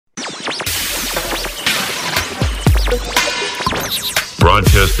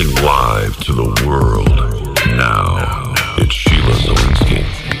Broadcasting live to the world. Now, it's Sheila Zilinsky.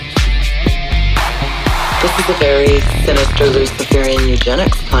 This is a very sinister Luciferian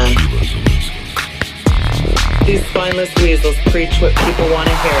eugenics plan. These spineless weasels preach what people want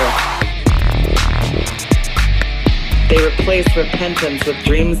to hear. They replace repentance with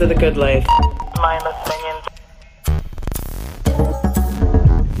dreams of the good life. Mindless minions.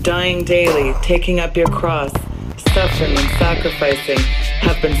 Dying daily, taking up your cross, suffering and sacrificing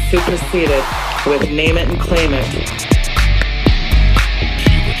have been superseded with name it and claim it.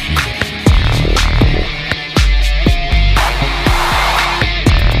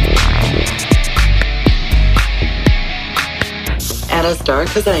 And as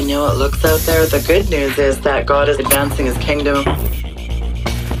dark as I know it looks out there, the good news is that God is advancing his kingdom.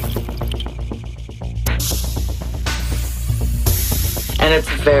 And it's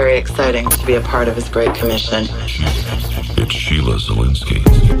very exciting to be a part of his great commission. It's Sheila Zilinsky.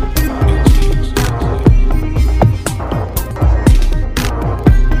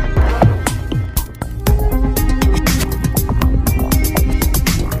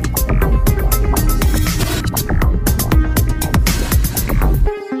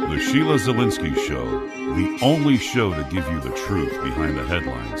 The Sheila Zilinsky Show, the only show to give you the truth behind the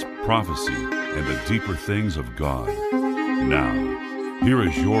headlines, prophecy, and the deeper things of God. Now, here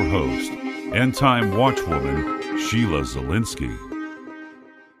is your host, end-time watchwoman, Sheila Zilinsky.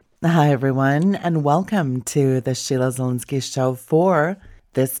 Hi, everyone, and welcome to the Sheila Zilinsky Show for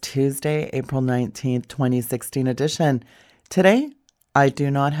this Tuesday, April 19th, 2016 edition. Today, I do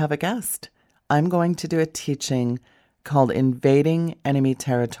not have a guest. I'm going to do a teaching called Invading Enemy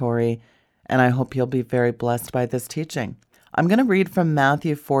Territory, and I hope you'll be very blessed by this teaching. I'm going to read from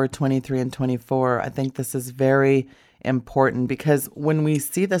Matthew 4:23 and 24. I think this is very important because when we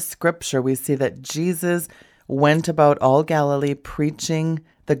see the scripture, we see that Jesus went about all Galilee preaching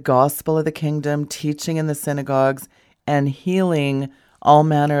the gospel of the kingdom, teaching in the synagogues, and healing all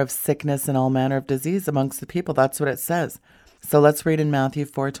manner of sickness and all manner of disease amongst the people. That's what it says. So let's read in Matthew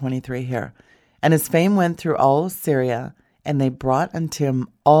 4:23 here. And his fame went through all Syria, and they brought unto him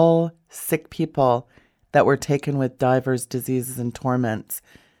all sick people that were taken with divers diseases and torments.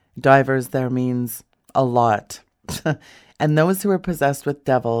 Divers there means a lot. And those who were possessed with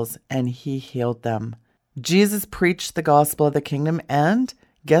devils, and he healed them. Jesus preached the gospel of the kingdom, and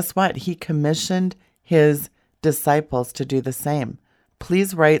guess what? He commissioned his disciples to do the same.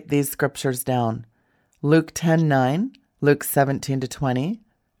 Please write these scriptures down. Luke 10:9, Luke 17-20,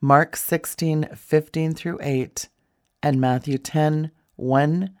 Mark 16:15 through 8, and Matthew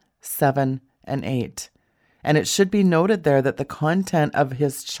 10:1, 7, and 8. And it should be noted there that the content of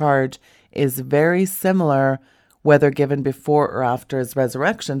his charge is very similar whether given before or after his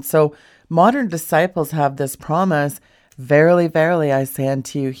resurrection. So modern disciples have this promise, verily, verily, I say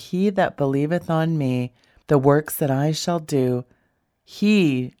unto you, he that believeth on me, the works that I shall do,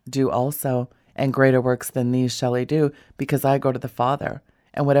 he do also, and greater works than these shall he do, because I go to the Father.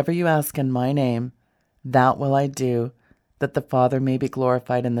 And whatever you ask in my name, that will I do, that the Father may be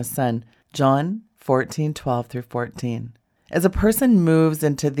glorified in the Son. John 14:12 through 14. As a person moves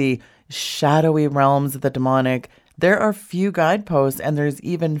into the shadowy realms of the demonic, there are few guideposts and there's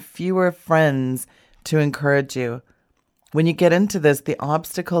even fewer friends to encourage you. When you get into this, the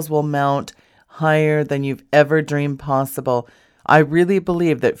obstacles will mount higher than you've ever dreamed possible. I really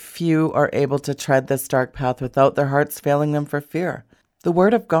believe that few are able to tread this dark path without their hearts failing them for fear. The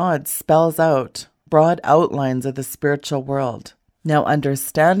Word of God spells out broad outlines of the spiritual world. Now,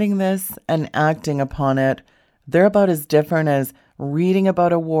 understanding this and acting upon it, they're about as different as reading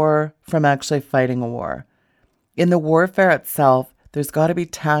about a war from actually fighting a war. In the warfare itself, there's got to be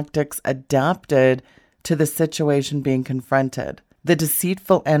tactics adapted to the situation being confronted. The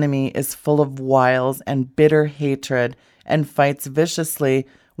deceitful enemy is full of wiles and bitter hatred and fights viciously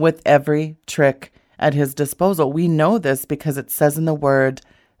with every trick at his disposal. We know this because it says in the word,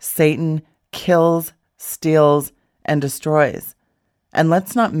 Satan kills, steals, and destroys. And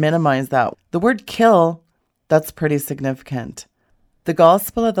let's not minimize that. The word kill, that's pretty significant. The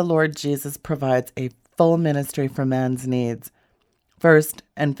gospel of the Lord Jesus provides a full ministry for man's needs. First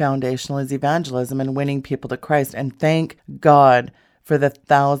and foundational is evangelism and winning people to Christ. And thank God for the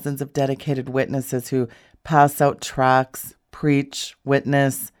thousands of dedicated witnesses who pass out tracts, preach,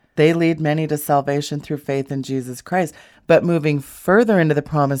 witness. They lead many to salvation through faith in Jesus Christ. But moving further into the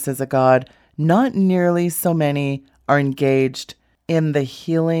promises of God, not nearly so many are engaged in the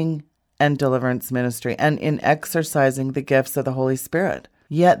healing and deliverance ministry and in exercising the gifts of the Holy Spirit.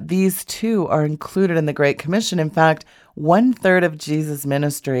 Yet these two are included in the Great Commission. In fact, 1/3 of Jesus'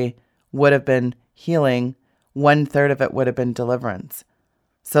 ministry would have been healing, 1/3 of it would have been deliverance.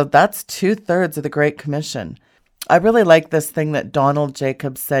 So that's 2/3 of the Great Commission. I really like this thing that Donald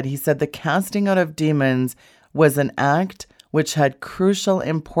Jacobs said. He said the casting out of demons was an act which had crucial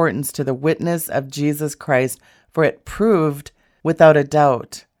importance to the witness of Jesus Christ, for it proved without a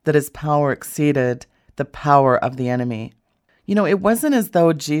doubt that his power exceeded the power of the enemy. You know, it wasn't as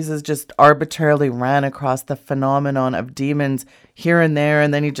though Jesus just arbitrarily ran across the phenomenon of demons here and there,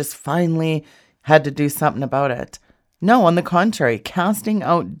 and then he just finally had to do something about it. No, on the contrary, casting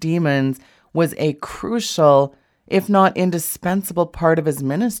out demons was a crucial, if not indispensable, part of his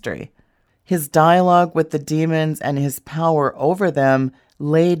ministry. His dialogue with the demons and his power over them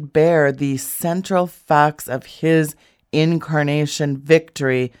laid bare the central facts of his incarnation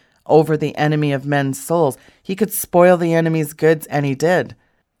victory over the enemy of men's souls. He could spoil the enemy's goods, and he did.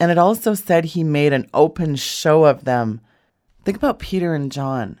 And it also said he made an open show of them. Think about Peter and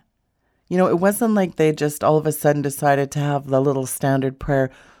John. You know, it wasn't like they just all of a sudden decided to have the little standard prayer,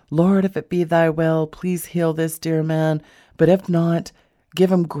 Lord, if it be thy will, please heal this dear man. But if not, give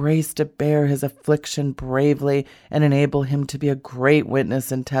him grace to bear his affliction bravely and enable him to be a great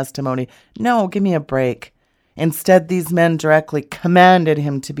witness and testimony. No, give me a break. Instead, these men directly commanded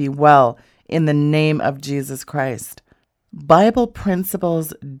him to be well in the name of Jesus Christ. Bible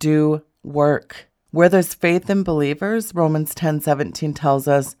principles do work. Where there's faith in believers, Romans 10:17 tells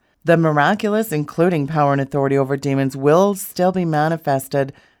us, the miraculous, including power and authority over demons, will still be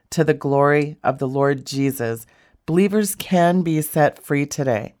manifested to the glory of the Lord Jesus. Believers can be set free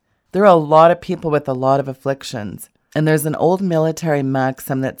today. There are a lot of people with a lot of afflictions. And there's an old military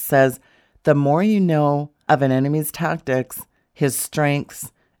maxim that says, the more you know of an enemy's tactics, his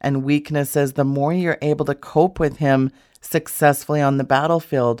strengths and weaknesses, the more you're able to cope with him successfully on the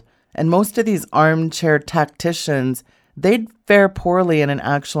battlefield. And most of these armchair tacticians, they'd fare poorly in an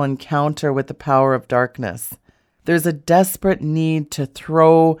actual encounter with the power of darkness. There's a desperate need to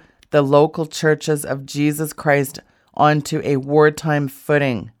throw the local churches of Jesus Christ onto a wartime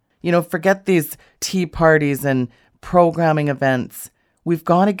footing. You know, forget these tea parties and programming events. We've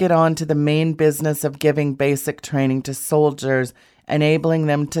got to get on to the main business of giving basic training to soldiers, enabling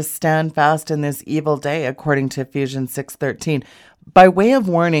them to stand fast in this evil day, according to Ephesians 6:13. By way of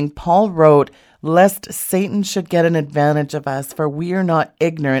warning, Paul wrote, lest Satan should get an advantage of us, for we are not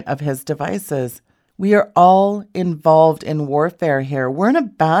ignorant of his devices. We are all involved in warfare here. We're in a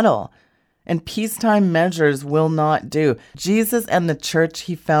battle, and peacetime measures will not do. Jesus and the church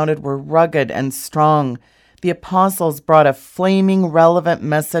he founded were rugged and strong. The apostles brought a flaming, relevant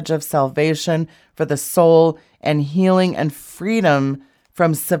message of salvation for the soul and healing and freedom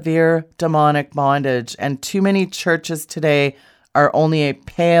from severe demonic bondage. And too many churches today are only a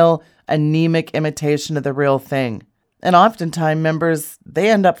pale, anemic imitation of the real thing. And oftentimes members, they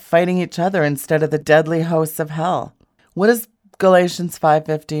end up fighting each other instead of the deadly hosts of hell. What does Galatians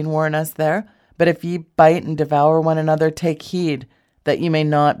 5:15 warn us there? But if ye bite and devour one another, take heed that ye may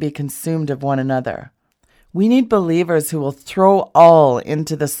not be consumed of one another. We need believers who will throw all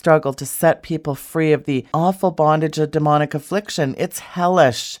into the struggle to set people free of the awful bondage of demonic affliction. It's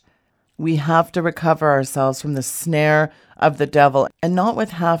hellish. We have to recover ourselves from the snare of the devil, and not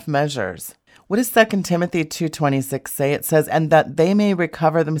with half measures. What does 2 Timothy 2:26 say? It says, and that they may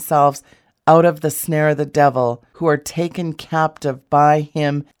recover themselves out of the snare of the devil, who are taken captive by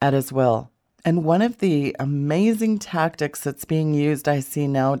him at his will. And one of the amazing tactics that's being used, I see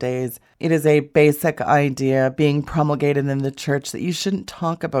nowadays, it is a basic idea being promulgated in the church that you shouldn't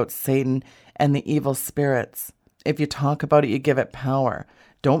talk about Satan and the evil spirits. If you talk about it, you give it power.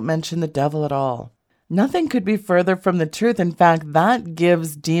 Don't mention the devil at all. Nothing could be further from the truth. In fact, that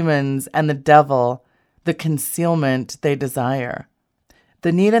gives demons and the devil the concealment they desire.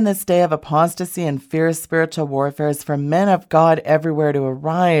 The need in this day of apostasy and fierce spiritual warfare is for men of God everywhere to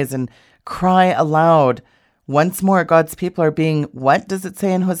arise and cry aloud. Once more, God's people are being, what does it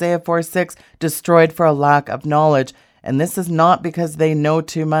say in Hosea 4:6? Destroyed for a lack of knowledge. And this is not because they know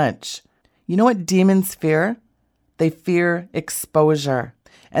too much. You know what demons fear? They fear exposure.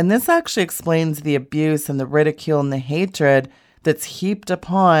 And this actually explains the abuse and the ridicule and the hatred that's heaped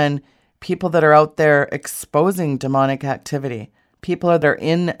upon people that are out there exposing demonic activity, people that are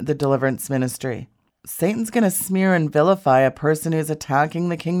in the deliverance ministry. Satan's going to smear and vilify a person who's attacking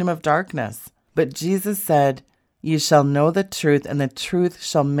the kingdom of darkness. But Jesus said, "You shall know the truth, and the truth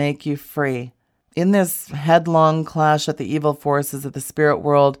shall make you free." In this headlong clash with the evil forces of the spirit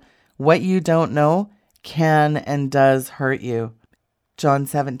world, what you don't know can and does hurt you. John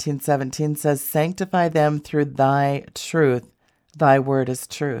 17:17 says, "Sanctify them through thy truth. Thy word is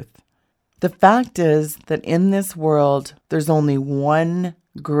truth." The fact is that in this world, there's only one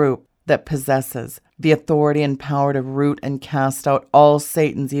group that possesses the authority and power to root and cast out all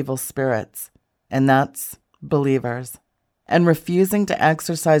Satan's evil spirits, and that's believers. And refusing to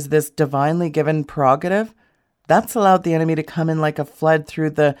exercise this divinely given prerogative, that's allowed the enemy to come in like a flood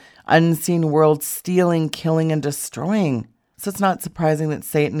through the unseen world, stealing, killing, and destroying. So it's not surprising that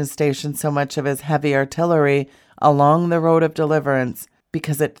Satan has stationed so much of his heavy artillery along the road of deliverance,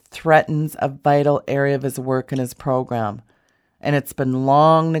 because it threatens a vital area of his work and his program. And it's been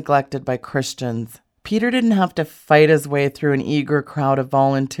long neglected by Christians. Peter didn't have to fight his way through an eager crowd of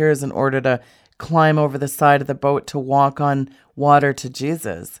volunteers in order to climb over the side of the boat to walk on water to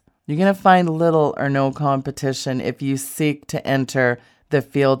Jesus. You're going to find little or no competition if you seek to enter the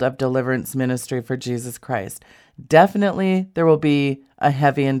field of deliverance ministry for Jesus Christ. Definitely, there will be a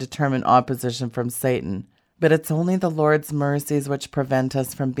heavy and determined opposition from Satan, but it's only the Lord's mercies which prevent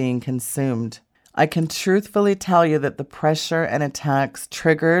us from being consumed. I can truthfully tell you that the pressure and attacks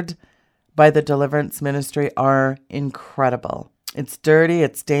triggered by the deliverance ministry are incredible. It's dirty,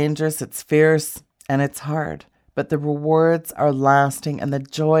 it's dangerous, it's fierce, and it's hard. But the rewards are lasting, and the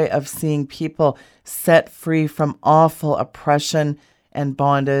joy of seeing people set free from awful oppression and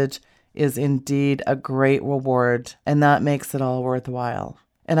bondage is indeed a great reward, and that makes it all worthwhile.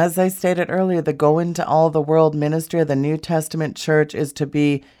 And as I stated earlier, the go into all the world ministry of the New Testament church is to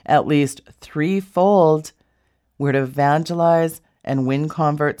be at least threefold. We're to evangelize and win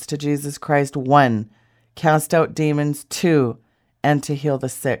converts to Jesus Christ, 1, cast out demons, 2, and to heal the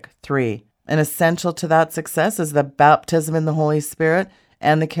sick, 3. And essential to that success is the baptism in the Holy Spirit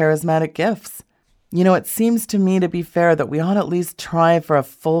and the charismatic gifts. You know, it seems to me, to be fair, that we ought to at least try for a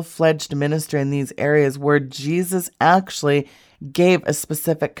full-fledged ministry in these areas where Jesus actually gave a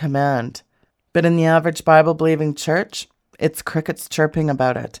specific command. But in the average Bible-believing church, it's crickets chirping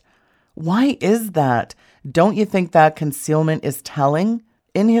about it. Why is that? Don't you think that concealment is telling?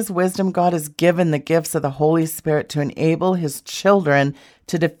 In his wisdom, God has given the gifts of the Holy Spirit to enable his children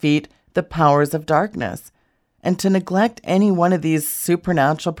to defeat the powers of darkness. And to neglect any one of these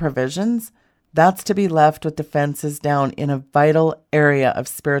supernatural provisions, that's to be left with defenses down in a vital area of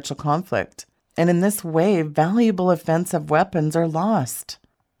spiritual conflict. And in this way, valuable offensive weapons are lost.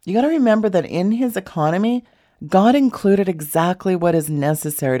 You got to remember that in his economy, God included exactly what is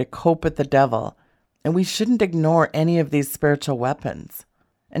necessary to cope with the devil. And we shouldn't ignore any of these spiritual weapons.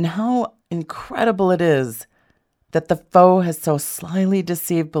 And how incredible it is that the foe has so slyly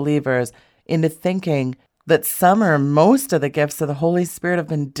deceived believers into thinking that some or most of the gifts of the Holy Spirit have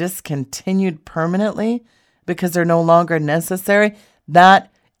been discontinued permanently because they're no longer necessary.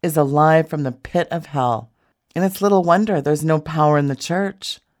 That is a lie from the pit of hell. And it's little wonder there's no power in the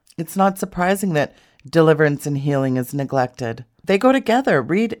church. It's not surprising that deliverance and healing is neglected. They go together.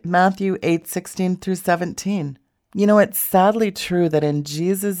 Read Matthew 8:16 through 17. You know, it's sadly true that in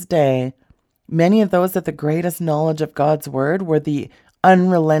Jesus' day, many of those with the greatest knowledge of God's word were the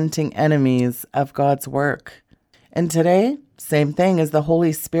unrelenting enemies of God's work. And today, same thing, as the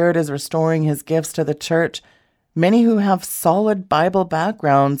Holy Spirit is restoring his gifts to the church, many who have solid Bible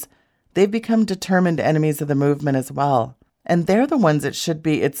backgrounds, they've become determined enemies of the movement as well. And they're the ones that should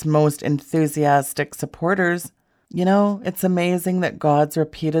be its most enthusiastic supporters. You know, it's amazing that God's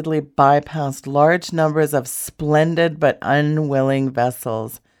repeatedly bypassed large numbers of splendid but unwilling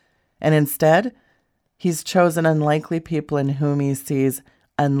vessels. And instead, he's chosen unlikely people in whom he sees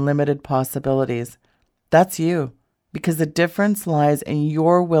unlimited possibilities. That's you, because the difference lies in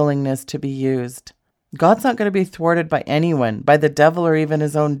your willingness to be used. God's not going to be thwarted by anyone, by the devil or even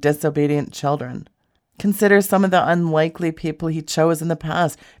his own disobedient children. Consider some of the unlikely people he chose in the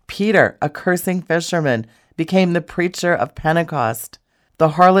past. Peter, a cursing fisherman, became the preacher of Pentecost. The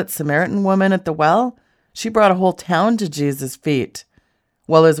harlot Samaritan woman at the well, she brought a whole town to Jesus' feet.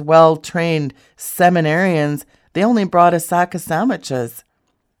 While his well-trained seminarians, they only brought a sack of sandwiches.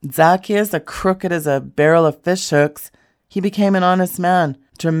 Zacchaeus, a crooked as a barrel of fish hooks, he became an honest man,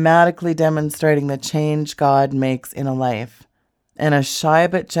 dramatically demonstrating the change God makes in a life. And a shy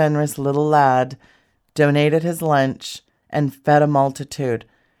but generous little lad donated his lunch and fed a multitude.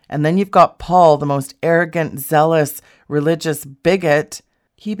 And then you've got Paul, the most arrogant, zealous, religious bigot.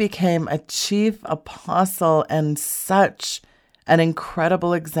 He became a chief apostle and such an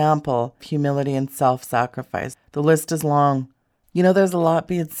incredible example of humility and self-sacrifice. The list is long. You know, there's a lot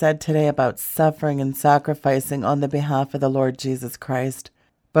being said today about suffering and sacrificing on the behalf of the Lord Jesus Christ.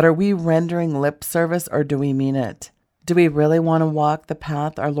 But are we rendering lip service, or do we mean it? Do we really want to walk the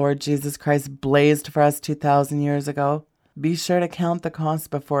path our Lord Jesus Christ blazed for us 2,000 years ago? Be sure to count the cost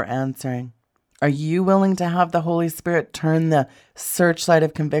before answering. Are you willing to have the Holy Spirit turn the searchlight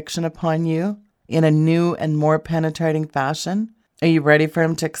of conviction upon you in a new and more penetrating fashion? Are you ready for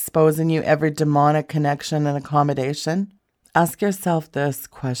him to expose in you every demonic connection and accommodation? Ask yourself this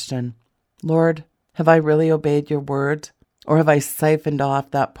question. Lord, have I really obeyed your word? Or have I siphoned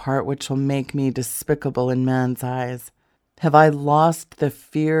off that part which will make me despicable in man's eyes? Have I lost the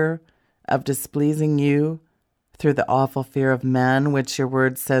fear of displeasing you through the awful fear of man, which your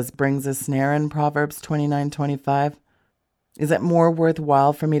word says brings a snare in Proverbs 29:25? Is it more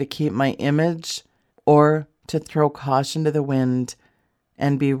worthwhile for me to keep my image or to throw caution to the wind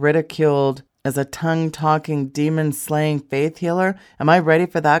and be ridiculed as a tongue-talking, demon-slaying faith healer? Am I ready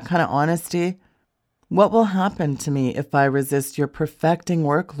for that kind of honesty? What will happen to me if I resist your perfecting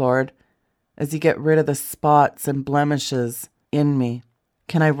work, Lord, as you get rid of the spots and blemishes in me?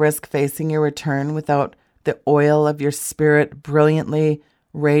 Can I risk facing your return without the oil of your Spirit brilliantly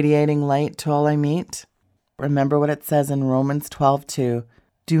radiating light to all I meet? Remember what it says in Romans 12:2.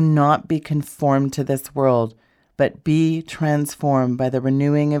 Do not be conformed to this world, but be transformed by the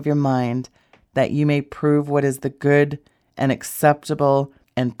renewing of your mind, that you may prove what is the good and acceptable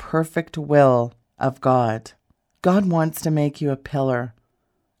and perfect will of God. God wants to make you a pillar,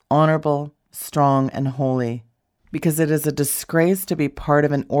 honorable, strong, and holy, because it is a disgrace to be part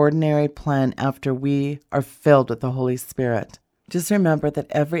of an ordinary plan after we are filled with the Holy Spirit. Just remember that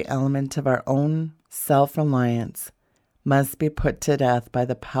every element of our own self-reliance must be put to death by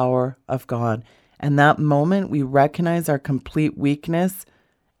the power of God. And that moment we recognize our complete weakness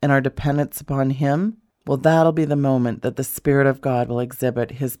and our dependence upon Him, well, that'll be the moment that the Spirit of God will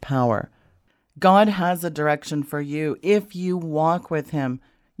exhibit His power. God has a direction for you. If you walk with Him,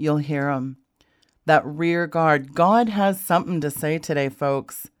 you'll hear Him. That rear guard, God has something to say today,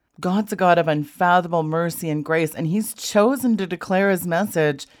 folks. God's a God of unfathomable mercy and grace, and He's chosen to declare His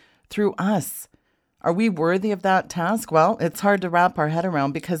message through us. Are we worthy of that task? Well, it's hard to wrap our head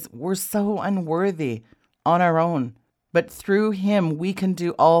around because we're so unworthy on our own. But through Him, we can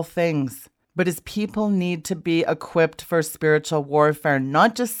do all things. But His people need to be equipped for spiritual warfare,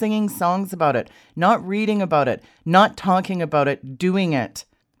 not just singing songs about it, not reading about it, not talking about it, doing it.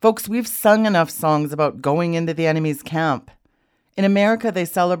 Folks, we've sung enough songs about going into the enemy's camp. In America, they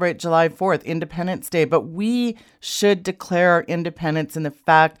celebrate July 4th, Independence Day, but we should declare our independence in the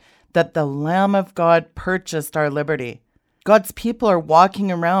fact that the Lamb of God purchased our liberty. God's people are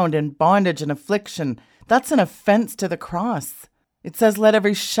walking around in bondage and affliction. That's an offense to the cross. It says, let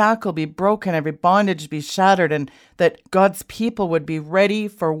every shackle be broken, every bondage be shattered, and that God's people would be ready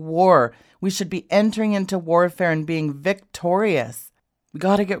for war. We should be entering into warfare and being victorious. We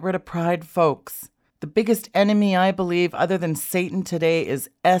got to get rid of pride, folks. The biggest enemy, I believe, other than Satan today is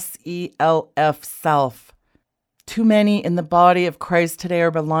SELF, self. Too many in the body of Christ today are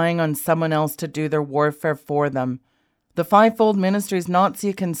relying on someone else to do their warfare for them. The fivefold ministry is not so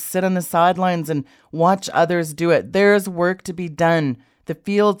you can sit on the sidelines and watch others do it. There's work to be done. The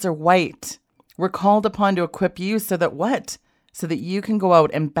fields are white. We're called upon to equip you so that what? So that you can go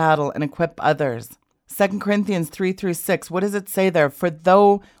out and battle and equip others. 2 Corinthians 3-6, what does it say there? For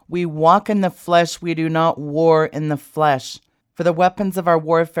though we walk in the flesh, we do not war in the flesh. For the weapons of our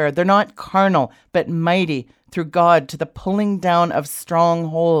warfare, they're not carnal, but mighty through God to the pulling down of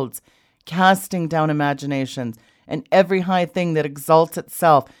strongholds, casting down imaginations, and every high thing that exalts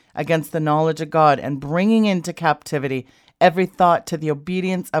itself against the knowledge of God, and bringing into captivity every thought to the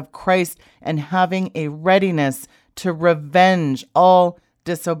obedience of Christ, and having a readiness to revenge all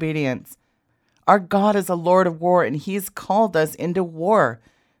disobedience. Our God is a Lord of war, and He's called us into war.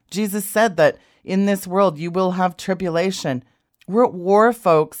 Jesus said that in this world you will have tribulation. We're at war,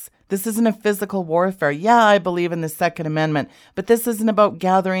 folks. This isn't a physical warfare. Yeah, I believe in the Second Amendment, but this isn't about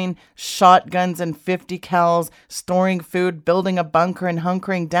gathering shotguns and 50 cals, storing food, building a bunker, and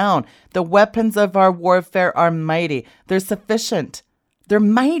hunkering down. The weapons of our warfare are mighty. They're sufficient. They're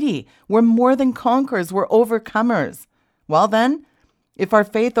mighty. We're more than conquerors. We're overcomers. Well then, if our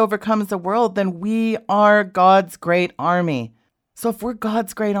faith overcomes the world, then we are God's great army. So if we're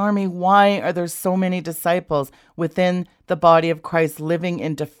God's great army, why are there so many disciples within the body of Christ living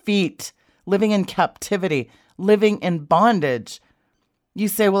in defeat, living in captivity, living in bondage? You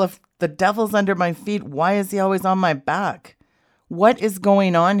say, well, if the devil's under my feet, why is he always on my back? What is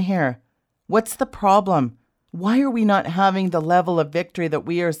going on here? What's the problem? Why are we not having the level of victory that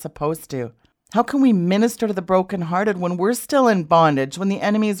we are supposed to? How can we minister to the brokenhearted when we're still in bondage, when the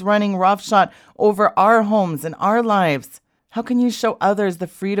enemy's running roughshod over our homes and our lives? How can you show others the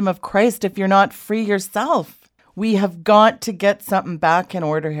freedom of Christ if you're not free yourself? We have got to get something back in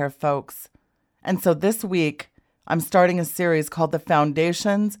order here, folks. And so this week, I'm starting a series called The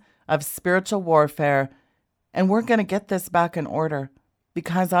Foundations of Spiritual Warfare, and we're going to get this back in order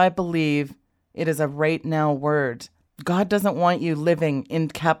because I believe it is a right now word. God doesn't want you living in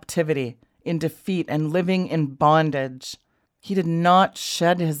captivity, in defeat, and living in bondage. He did not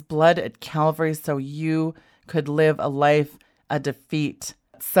shed his blood at Calvary so you could live a life of defeat.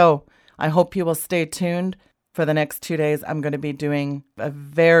 So I hope you will stay tuned. For the next 2 days, I'm going to be doing a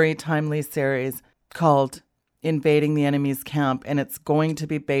very timely series called Invading the Enemy's Camp, and it's going to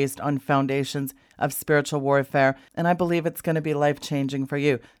be based on foundations of spiritual warfare, and I believe it's going to be life-changing for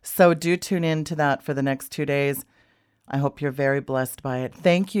you. So do tune in to that for the next 2 days. I hope you're very blessed by it.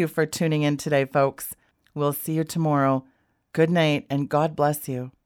 Thank you for tuning in today, folks. We'll see you tomorrow. Good night, and God bless you.